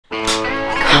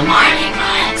Good morning,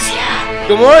 Valencia.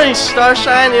 Good morning,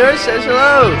 Starshine. Yours says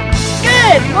hello.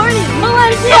 Good morning,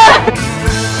 Valencia.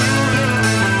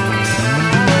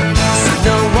 So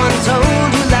no one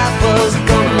told you life was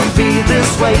gonna be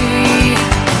this way.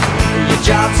 Your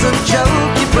job's a joke,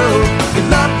 you broke. Your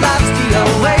love life's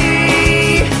the away.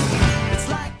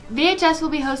 VHS will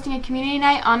be hosting a community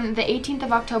night on the 18th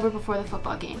of October before the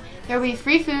football game. There will be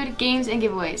free food, games, and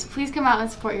giveaways. Please come out and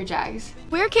support your Jags.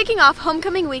 We're kicking off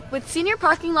homecoming week with senior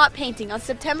parking lot painting on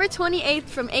September 28th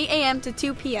from 8 a.m. to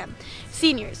 2 p.m.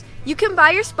 Seniors, you can buy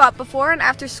your spot before and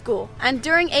after school and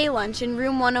during A-lunch in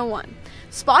room 101.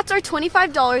 Spots are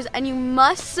 $25 and you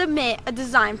must submit a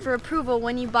design for approval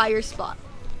when you buy your spot.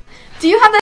 Do you have the